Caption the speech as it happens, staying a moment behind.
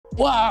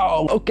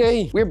Wow,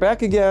 okay, we're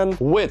back again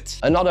with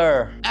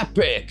another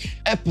epic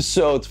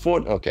episode for...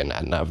 Okay,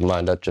 nah, never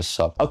mind, that just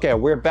sucked. Okay,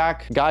 we're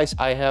back. Guys,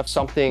 I have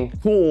something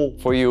cool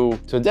for you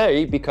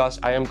today because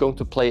I am going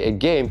to play a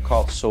game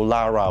called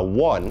Solara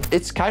One.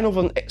 It's kind of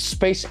a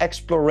space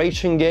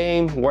exploration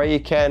game where you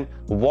can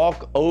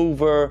walk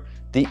over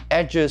the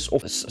edges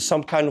of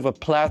some kind of a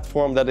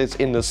platform that is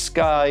in the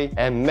sky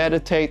and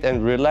meditate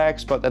and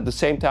relax, but at the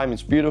same time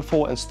it's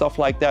beautiful and stuff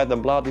like that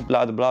and blah, blah,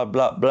 blah, blah,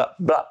 blah, blah,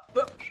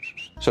 blah.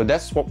 So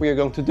that's what we are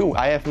going to do.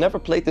 I have never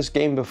played this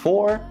game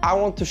before. I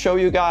want to show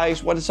you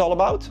guys what it's all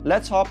about.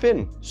 Let's hop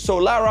in.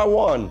 Solara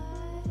One.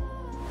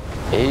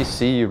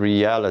 AC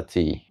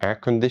reality. Air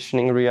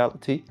conditioning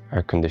reality.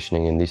 Air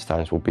conditioning in these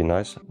times would be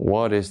nice.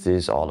 What is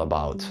this all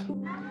about?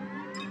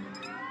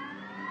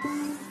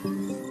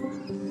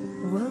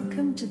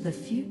 Welcome to the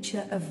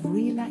future of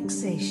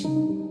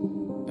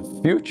relaxation.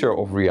 The future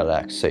of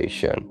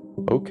relaxation.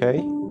 Okay,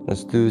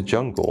 let's do the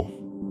jungle.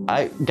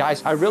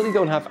 Guys, I really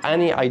don't have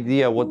any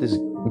idea what this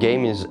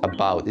game is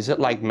about. Is it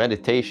like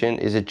meditation?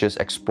 Is it just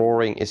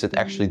exploring? Is it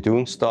actually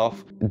doing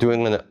stuff?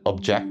 Doing an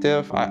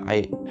objective?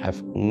 I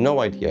have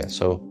no idea.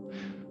 So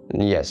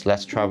yes,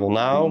 let's travel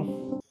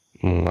now.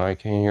 I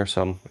can hear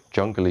some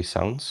jungly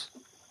sounds.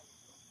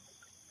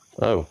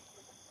 Oh,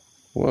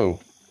 whoa.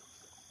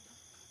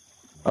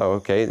 Oh,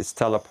 okay, it's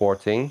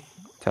teleporting.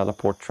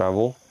 Teleport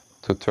travel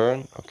to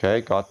turn.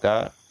 Okay, got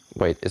that.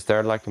 Wait, is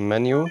there like a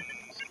menu?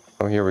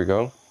 Oh, here we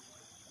go.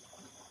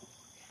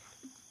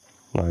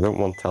 No, I don't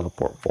want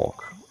teleport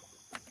walk.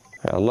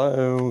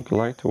 Hello, would you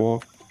like to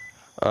walk?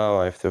 Oh,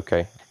 I have to,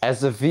 okay.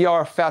 As a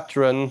VR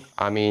veteran,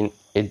 I mean,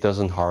 it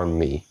doesn't harm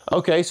me.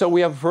 Okay, so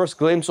we have a first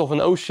glimpse of an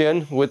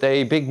ocean with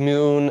a big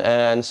moon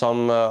and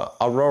some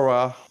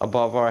aurora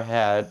above our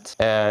head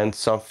and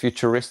some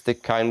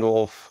futuristic kind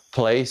of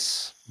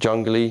place,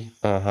 jungly.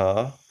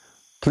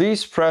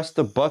 Please press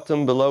the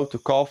button below to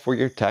call for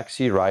your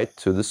taxi ride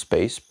to the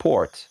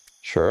spaceport.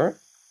 Sure,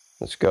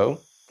 let's go.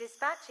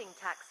 Dispatching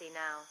taxi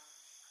now.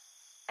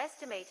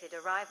 Estimated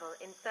arrival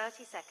in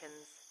 30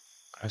 seconds.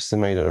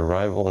 Estimated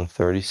arrival in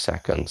 30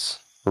 seconds.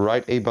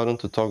 Right A button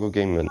to toggle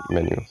game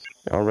menu.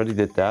 I already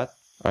did that.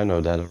 I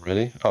know that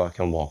already. Oh, I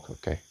can walk,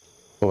 okay.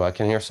 Oh, I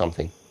can hear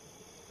something.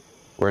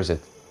 Where is it?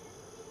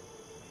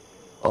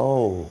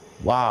 Oh,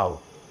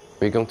 wow.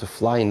 We're going to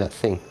fly in that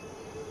thing.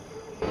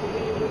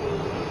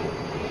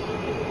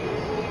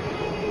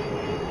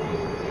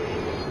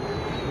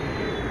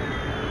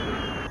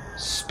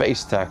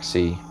 Space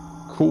taxi.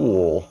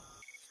 Cool.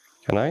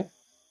 Can I?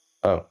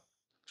 Oh,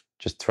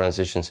 just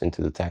transitions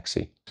into the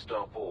taxi.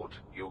 Starport,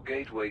 your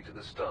gateway to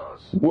the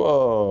stars.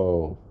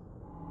 Whoa.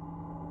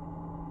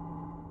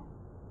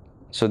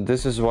 So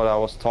this is what I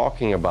was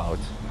talking about.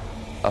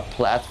 A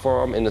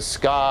platform in the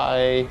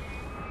sky,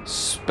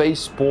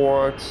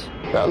 spaceport.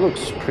 That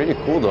looks pretty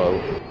cool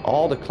though.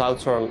 All the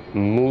clouds are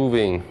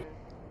moving.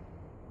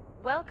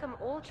 Welcome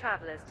all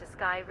travelers to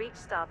Sky Reach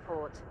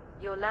Starport,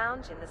 your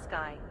lounge in the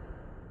sky.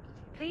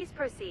 Please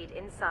proceed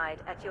inside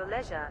at your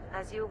leisure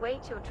as you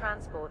await your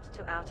transport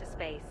to outer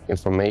space.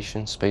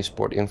 Information,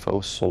 spaceport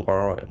info,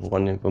 Solara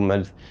One info,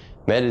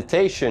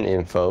 meditation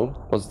info.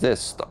 What's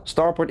this?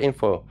 Starport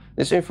info.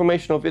 This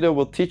informational video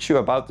will teach you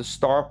about the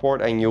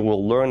starport and you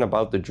will learn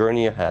about the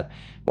journey ahead.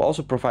 We'll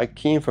also provide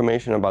key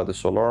information about the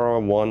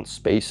Solara One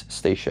space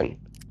station.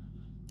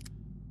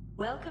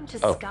 Welcome to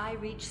Sky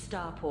Reach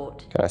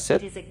Starport. Can I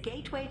sit? It is a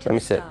gateway to the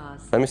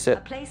stars. Let me sit.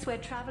 A place where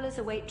travelers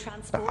await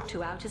transport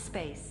to outer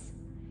space.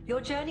 Your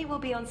journey will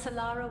be on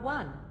Solara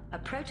One, a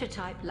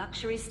prototype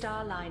luxury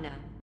starliner.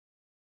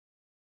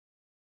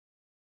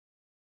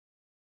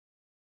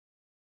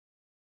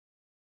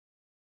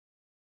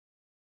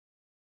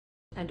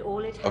 And all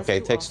it has okay,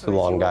 it takes too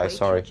long, guys.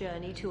 Sorry.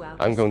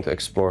 I'm going to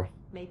explore.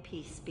 May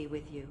peace be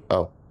with you.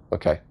 Oh,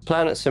 okay.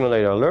 Planet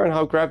Simulator. Learn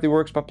how gravity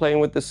works by playing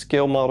with the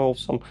scale model of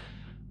some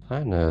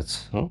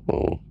planets.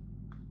 Oh,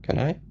 can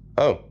I?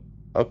 Oh,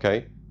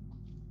 okay.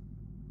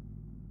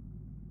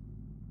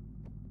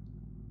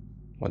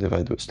 What if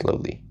I do it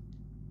slowly?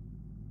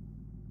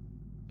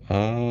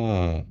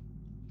 Ah,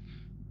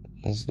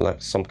 this is like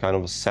some kind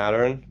of a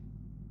Saturn.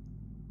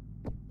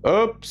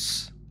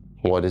 Oops!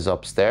 What is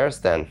upstairs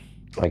then?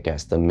 I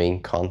guess the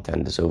main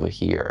content is over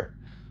here.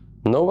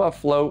 Nova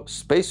Flow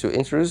spacesuit.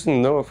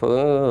 Introducing Nova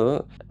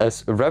Flow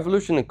as a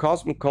revolution in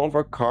cosmic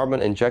comfort,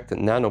 carbon injected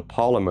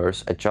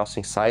nanopolymers,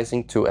 adjusting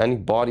sizing to any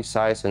body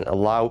size and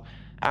allow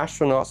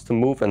astronauts to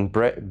move and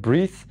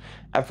breathe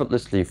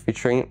effortlessly,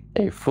 featuring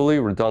a fully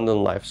redundant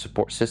life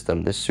support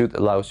system. This suit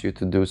allows you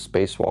to do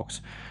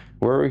spacewalks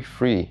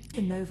worry-free.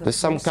 There's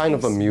some kind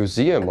of a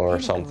museum or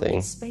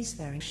something.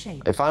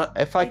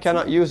 If I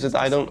cannot use it,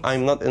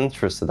 I'm not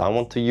interested. I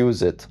want to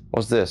use it.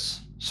 What's this?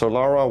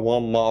 Solara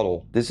One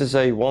model. This is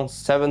a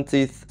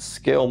 1/70th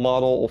scale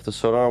model of the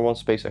Solara One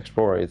Space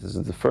Explorer. This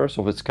is the first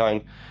of its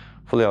kind,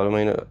 fully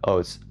automated. Oh,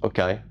 it's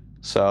okay.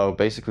 So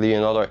basically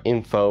another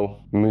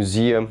info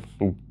museum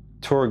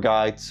tour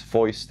guide's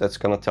voice that's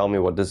gonna tell me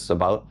what this is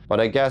about. But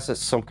I guess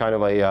it's some kind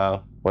of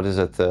a, what is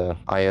it,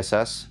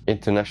 ISS,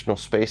 International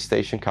Space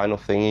Station kind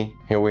of thingy.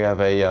 Here we have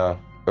a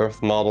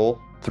Earth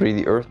model.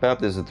 3D Earth map.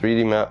 This is a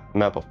 3D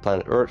map of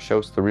planet Earth.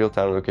 Shows the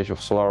real-time location of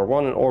Solara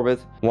One in orbit.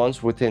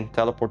 Once within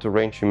teleporter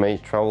range, you may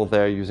travel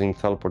there using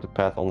teleporter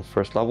path on the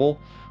first level.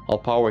 All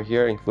power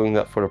here, including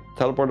that for the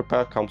teleporter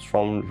path, comes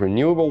from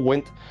renewable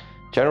wind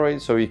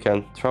generated, so you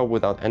can travel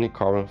without any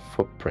carbon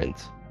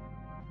footprint.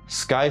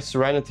 Sky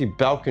Serenity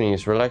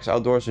balconies. Relax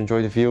outdoors,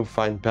 enjoy the view,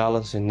 find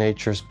balance in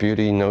nature's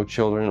beauty. No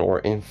children or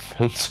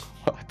infants.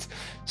 What?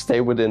 Stay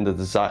within the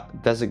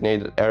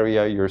designated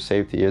area. Your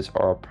safety is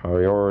our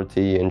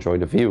priority. Enjoy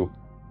the view.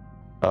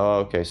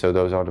 Okay, so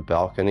those are the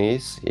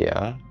balconies.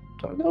 Yeah,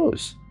 what are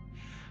those?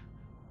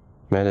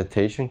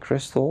 Meditation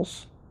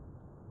crystals.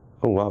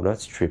 Oh wow,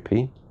 that's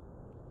trippy.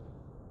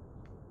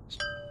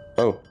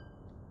 Oh.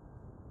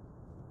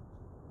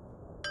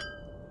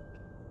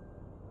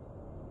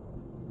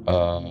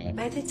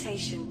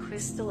 Meditation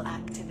crystal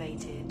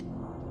activated.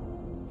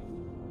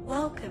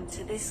 Welcome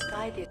to this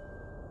guided.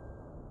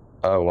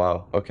 Oh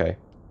wow, okay.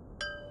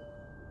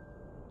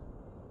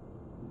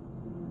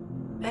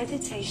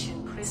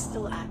 Meditation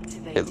crystal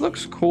activated. It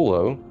looks cool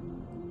though.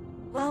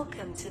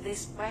 Welcome to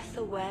this breath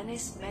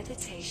awareness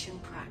meditation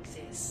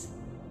practice.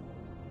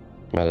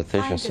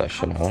 Meditation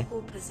session, huh? Find a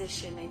comfortable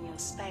position in your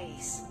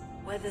space,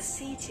 whether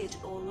seated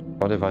or...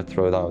 What if I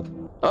throw it out?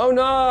 Oh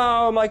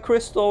no, my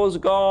crystal is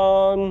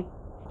gone.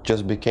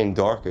 Just became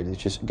darker.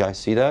 Did you guys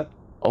see that?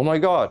 Oh my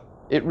god,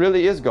 it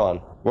really is gone.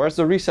 Where's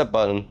the reset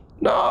button?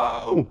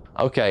 No!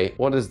 Okay,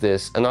 what is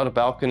this? Another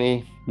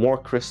balcony, more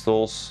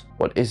crystals.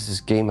 What is this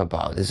game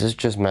about? Is this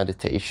just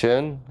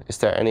meditation? Is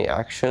there any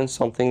action,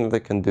 something that I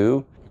can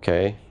do?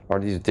 Okay, are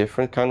these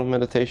different kind of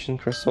meditation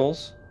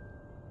crystals?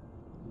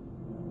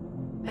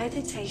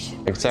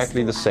 Meditation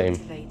exactly the same.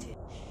 Activated.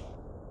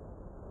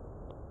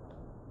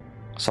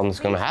 Something's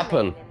gonna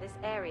happen.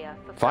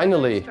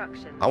 Finally,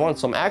 I want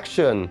some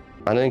action.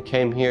 I didn't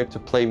came here to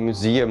play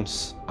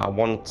museums. I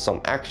want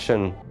some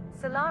action.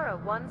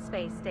 Solara One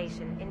space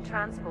station in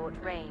transport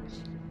range.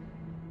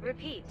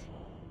 Repeat.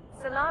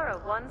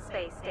 Solara One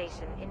space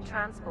station in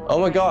transport Oh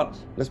my range. god,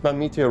 that's my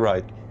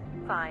meteorite.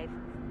 5,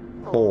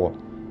 4,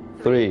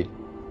 3,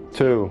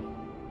 2,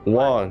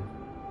 1.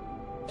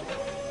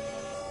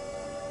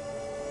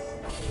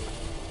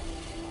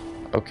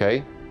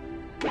 Okay.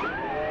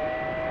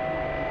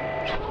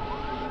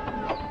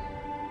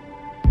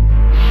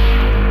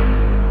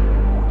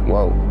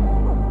 Whoa.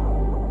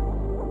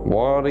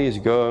 What is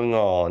going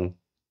on?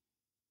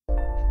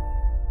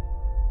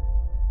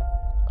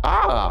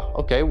 Ah,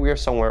 okay, we are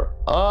somewhere.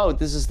 Oh,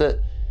 this is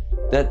that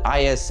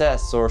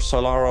ISS or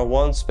Solara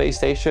One space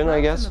station,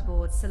 I guess. Welcome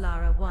aboard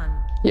Solara One.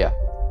 Yeah.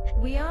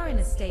 We are in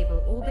a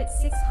stable orbit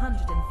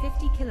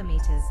 650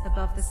 kilometers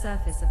above the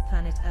surface of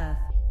planet Earth.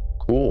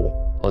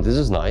 Cool. Oh, this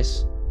is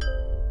nice.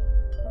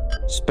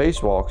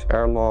 Spacewalks,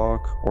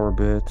 airlock,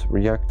 orbit,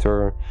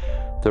 reactor,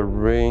 the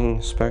ring,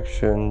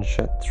 inspection,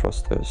 jet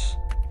thrusters.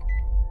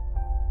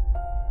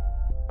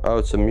 Oh,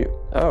 it's a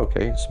oh,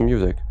 okay, it's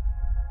music.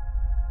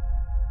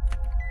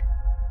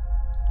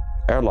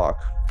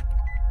 Airlock.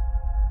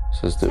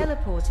 Says do.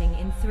 Teleporting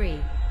in 3,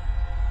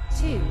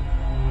 2,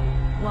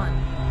 1.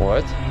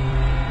 What?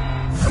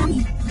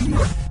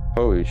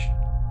 Holy sh...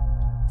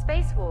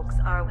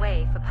 Spacewalks are a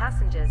way for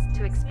passengers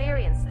to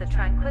experience the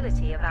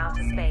tranquility of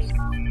outer space.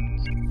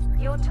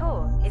 Your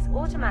tour is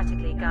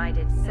automatically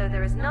guided, so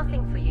there is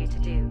nothing for you to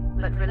do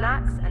but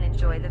relax and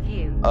enjoy the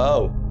view.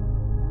 Oh.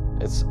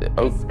 It's...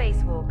 oh. This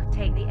spacewalk,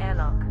 take the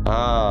airlock.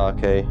 Ah,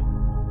 okay.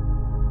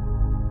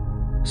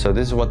 So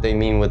this is what they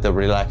mean with the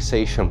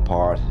relaxation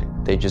part.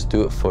 They just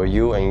do it for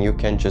you and you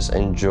can just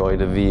enjoy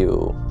the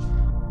view.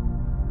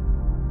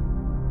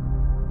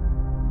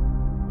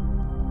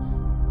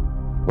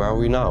 Where are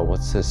we now?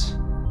 What's this?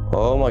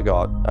 Oh my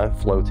god, I'm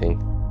floating.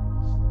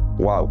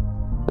 Wow,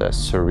 that's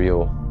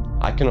surreal.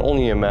 I can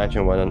only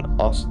imagine when an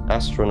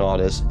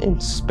astronaut is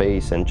in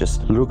space and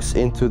just looks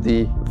into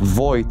the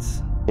void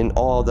in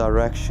all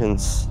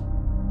directions.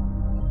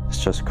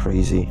 It's just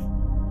crazy.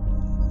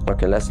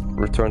 Okay, let's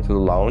return to the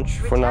lounge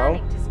for now.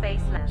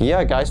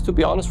 Yeah, guys, to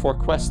be honest, for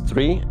Quest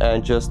 3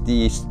 and just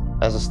these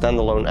as a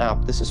standalone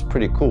app, this is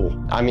pretty cool.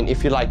 I mean,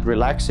 if you like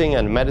relaxing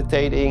and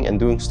meditating and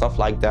doing stuff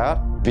like that,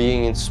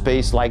 being in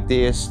space like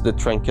this, the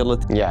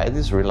tranquility, yeah, it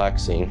is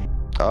relaxing.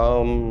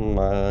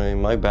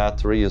 My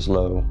battery is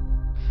low.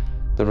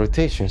 The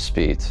rotation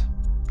speed.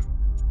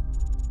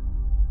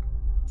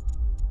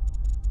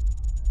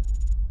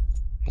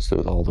 Let's do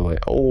it all the way.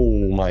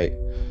 Oh my.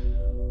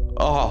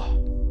 Oh.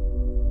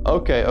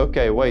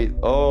 Okay, wait.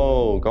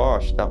 Oh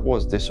gosh, that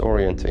was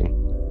disorienting.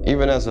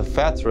 Even as a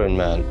veteran,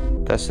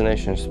 man.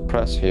 Destinations,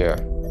 press here.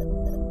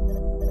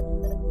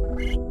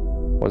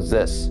 What's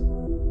this?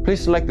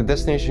 Please select the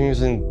destination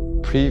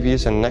using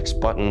previous and next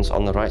buttons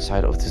on the right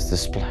side of this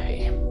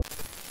display.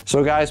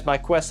 So guys, my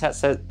Quest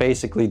headset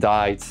basically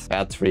died.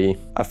 Battery.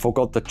 I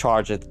forgot to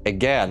charge it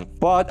again.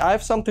 But I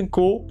have something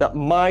cool that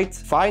might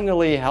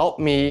finally help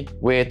me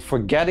with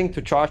forgetting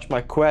to charge my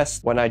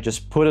Quest when I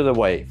just put it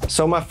away.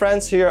 So my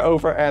friends here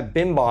over at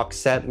Binbox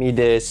sent me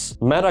this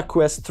Meta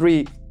Quest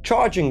 3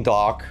 charging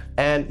dock,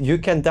 and you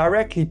can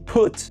directly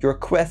put your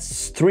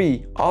Quest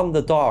 3 on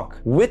the dock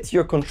with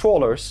your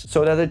controllers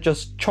so that it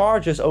just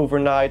charges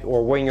overnight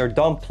or when you're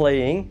done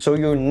playing, so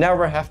you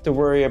never have to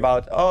worry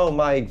about, oh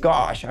my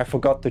gosh, I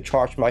forgot to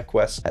charge my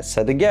Quest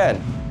headset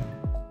again.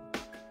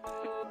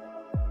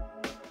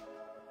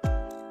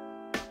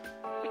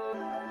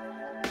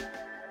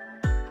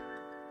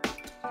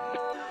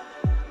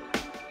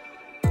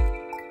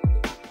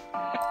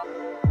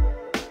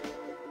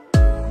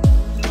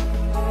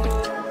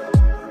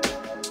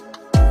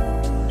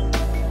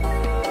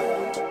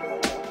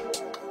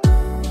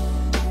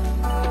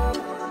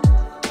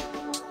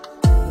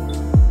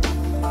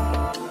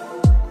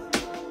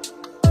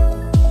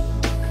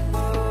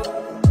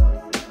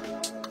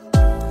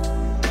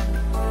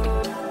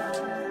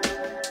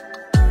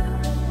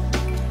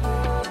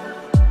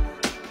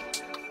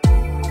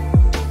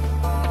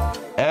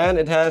 And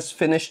it has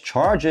finished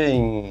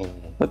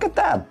charging. Look at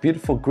that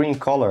beautiful green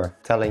color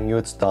telling you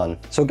it's done.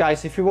 So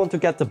guys, if you want to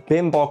get the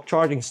Bimbok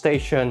charging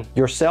station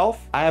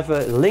yourself, I have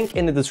a link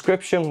in the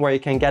description where you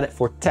can get it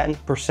for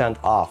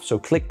 10% off. So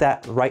click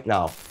that right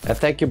now. And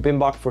thank you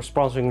Bimbok for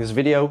sponsoring this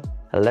video.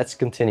 Let's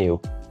continue.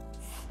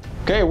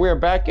 Okay, we're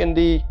back in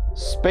the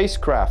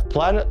spacecraft,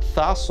 planet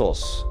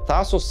Thassos.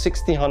 Thassos,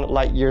 1600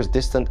 light years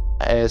distant,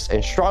 is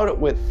enshrouded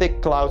with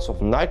thick clouds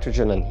of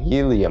nitrogen and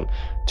helium.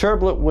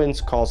 Turbulent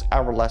winds cause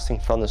everlasting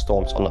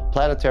thunderstorms on a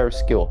planetary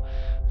scale.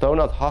 Though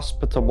not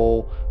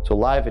hospitable to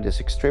life, it is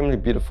extremely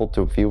beautiful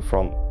to view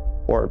from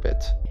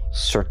orbit.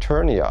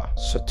 Saturnia.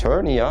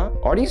 Saturnia?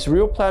 Are these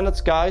real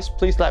planets, guys?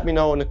 Please let me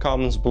know in the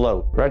comments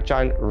below. Red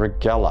giant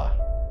Regella.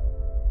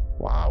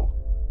 Wow.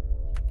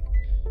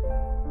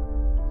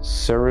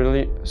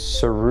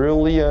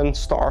 Cerulean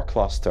star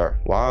cluster.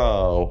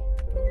 Wow.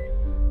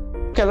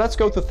 Okay, let's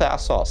go to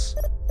Thassos.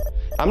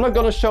 I'm not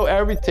gonna show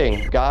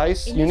everything,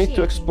 guys. You need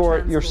to explore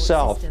it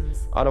yourself.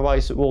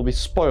 Otherwise it will be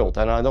spoiled,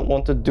 and I don't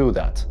want to do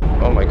that.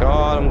 Oh my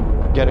god,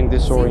 I'm getting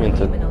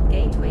disoriented.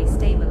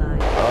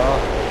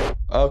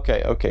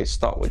 Okay,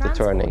 start with the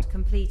turning.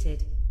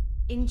 Completed.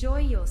 Enjoy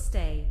your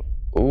stay.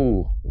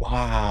 Ooh,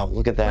 wow,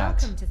 look at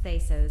that. Welcome to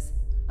Thassos.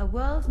 A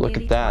world look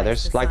at that,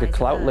 there's like a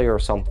cloud layer or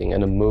something,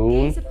 and a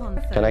moon.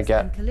 Can I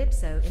get...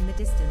 Calypso in the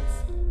distance.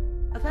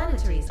 A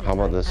planetary how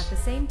about this? At the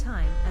same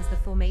time as the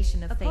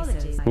formation of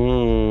Thassos.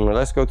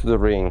 Let's go to the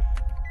ring.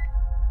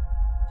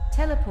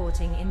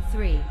 Teleporting in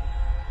 3,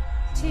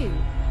 2,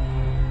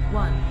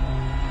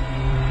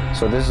 1.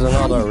 So this is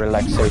another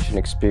relaxation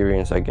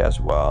experience, I guess.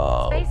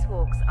 Wow.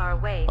 Spacewalks are a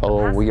way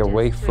for we are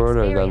way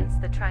further than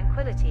the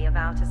tranquility of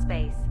outer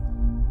space.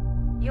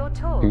 Your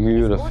tour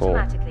beautiful. is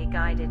automatically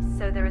guided,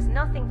 so there is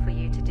nothing for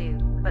you to do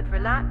but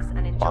relax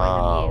and enjoy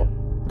the view.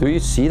 Do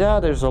you see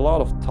that? There's a lot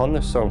of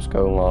thunderstorms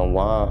going on.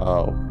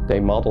 Wow, they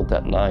modeled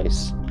that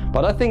nice.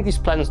 But I think these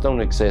planets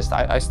don't exist.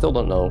 I still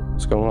don't know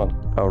what's going on.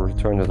 I'll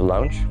return to the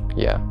lounge.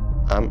 Yeah,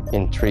 I'm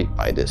intrigued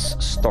by this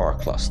star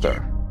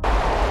cluster.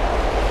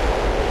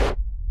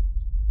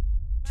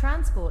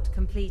 Transport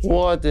completed.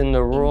 What in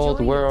the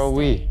world? Enjoy Where your are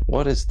we? stay.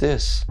 What is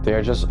this?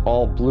 They're just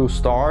all blue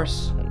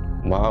stars?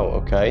 Wow,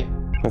 okay.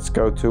 Let's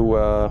go to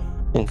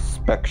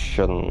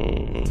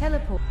inspection.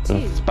 Teleport 2,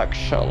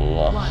 Inspection.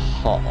 1.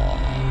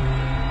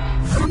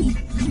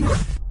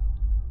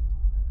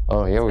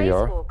 Oh, here we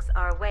are. Spacewalks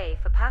are a way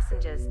for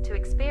passengers to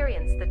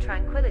experience the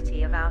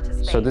tranquility of outer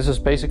space. So this is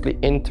basically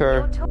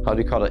how do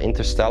you call it?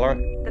 Interstellar?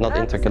 Not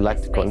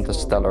intergalactical,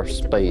 interstellar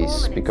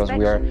space, because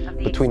we are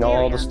between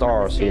all the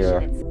stars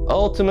here.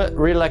 Ultimate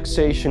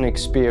relaxation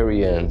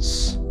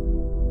experience.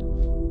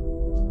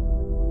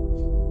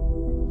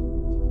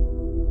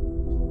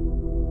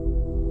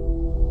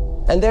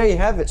 And there you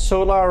have it,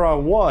 Solara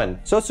One.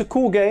 So it's a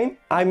cool game.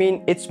 I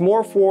mean, it's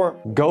more for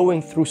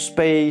going through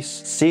space,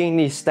 seeing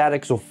the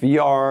aesthetics of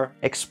VR,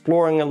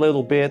 exploring a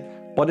little bit,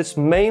 but it's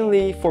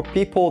mainly for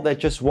people that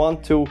just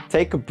want to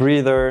take a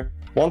breather,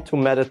 want to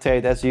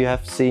meditate, as you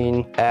have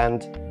seen,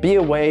 and be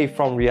away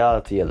from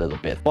reality a little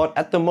bit. But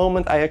at the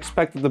moment I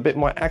expected a bit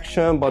more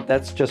action, but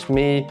that's just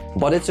me.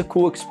 But it's a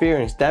cool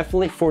experience.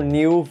 Definitely for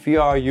new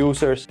VR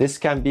users, this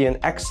can be an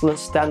excellent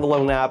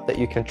standalone app that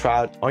you can try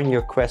out on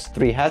your Quest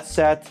 3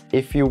 headset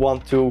if you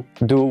want to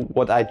do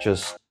what I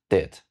just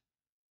did.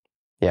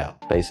 Yeah,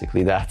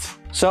 basically that.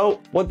 So,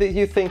 what did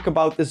you think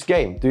about this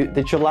game?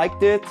 Did you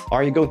like it?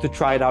 Are you going to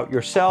try it out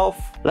yourself?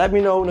 Let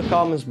me know in the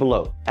comments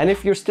below. And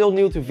if you're still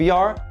new to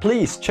VR,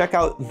 please check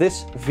out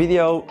this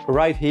video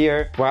right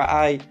here where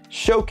I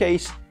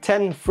showcase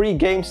 10 free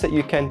games that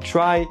you can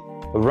try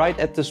right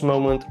at this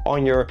moment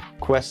on your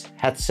Quest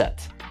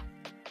headset.